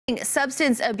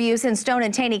Substance abuse in Stone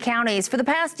and Taney counties. For the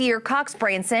past year, Cox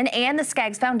Branson and the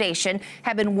Skaggs Foundation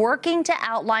have been working to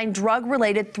outline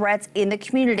drug-related threats in the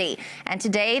community. And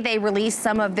today they released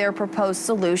some of their proposed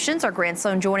solutions. Our Grant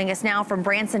Sloan joining us now from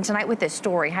Branson tonight with this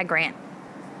story. Hi, Grant.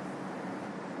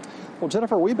 Well,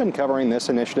 Jennifer, we've been covering this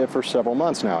initiative for several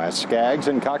months now as Skaggs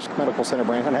and Cox Medical Center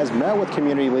Branson has met with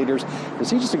community leaders to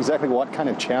see just exactly what kind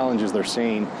of challenges they're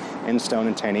seeing in Stone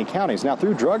and Taney counties. Now,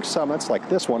 through drug summits like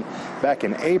this one back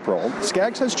in April,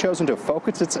 Skaggs has chosen to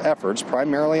focus its efforts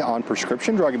primarily on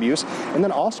prescription drug abuse and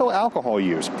then also alcohol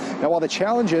use. Now, while the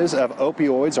challenges of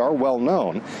opioids are well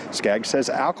known, Skaggs says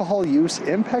alcohol use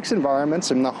impacts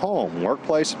environments in the home,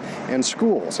 workplace, and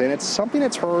schools. And it's something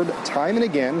that's heard time and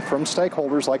again from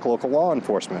stakeholders like local law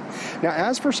enforcement. Now,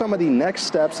 as for some of the next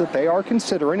steps that they are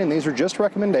considering, and these are just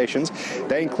recommendations,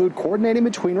 they include coordinating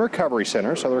between recovery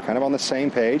centers, so they're kind of on the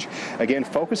same page. Again,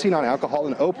 focusing on alcohol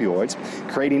and opioids,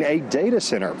 creating a data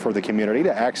center for the community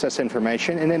to access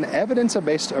information, and then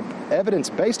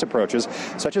evidence-based approaches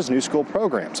such as new school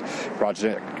programs.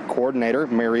 Project coordinator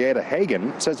Marietta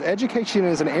Hagan says education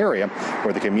is an area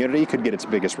where the community could get its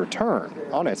biggest return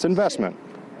on its investment.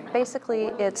 Basically,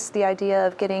 it's the idea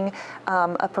of getting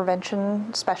a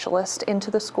prevention specialist into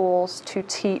the schools to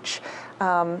teach.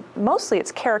 Mostly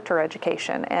it's character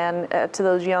education, and to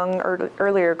those young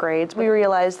earlier grades, we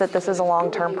realize that this is a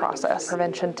long-term process.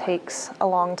 Prevention takes a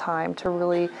long time to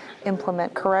really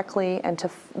implement correctly and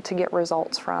to get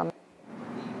results from.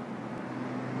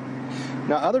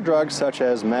 Now, other drugs such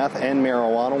as meth and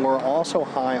marijuana were also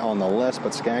high on the list,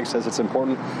 but Skaggs says it's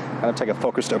important to take a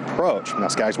focused approach. Now,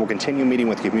 Skaggs will continue meeting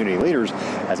with community leaders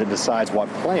as it decides what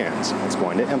plans it's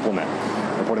going to implement.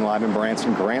 Reporting live in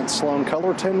Branson, Grant Sloan,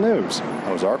 Color 10 News,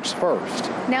 Ozarks First.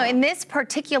 Now, in this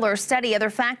particular study,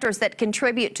 other factors that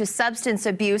contribute to substance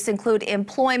abuse include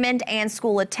employment and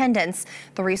school attendance.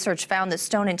 The research found that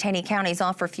Stone and Taney counties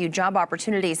offer few job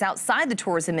opportunities outside the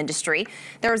tourism industry.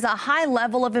 There's a high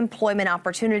level of employment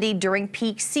opportunity during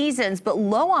peak seasons, but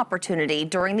low opportunity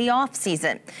during the off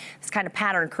season. This kind of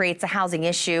pattern creates a housing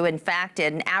issue. In fact,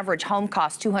 an average home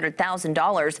costs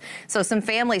 $200,000. So some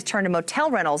families turn to motel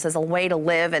rentals as a way to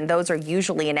live, and those are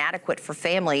usually inadequate for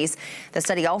families. The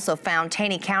study also found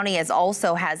Taney County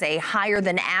also has a higher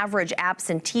than average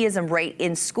absenteeism rate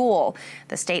in school.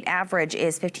 The state average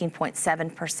is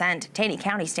 15.7%. Taney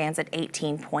County stands at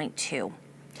 18.2%.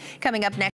 Coming up next.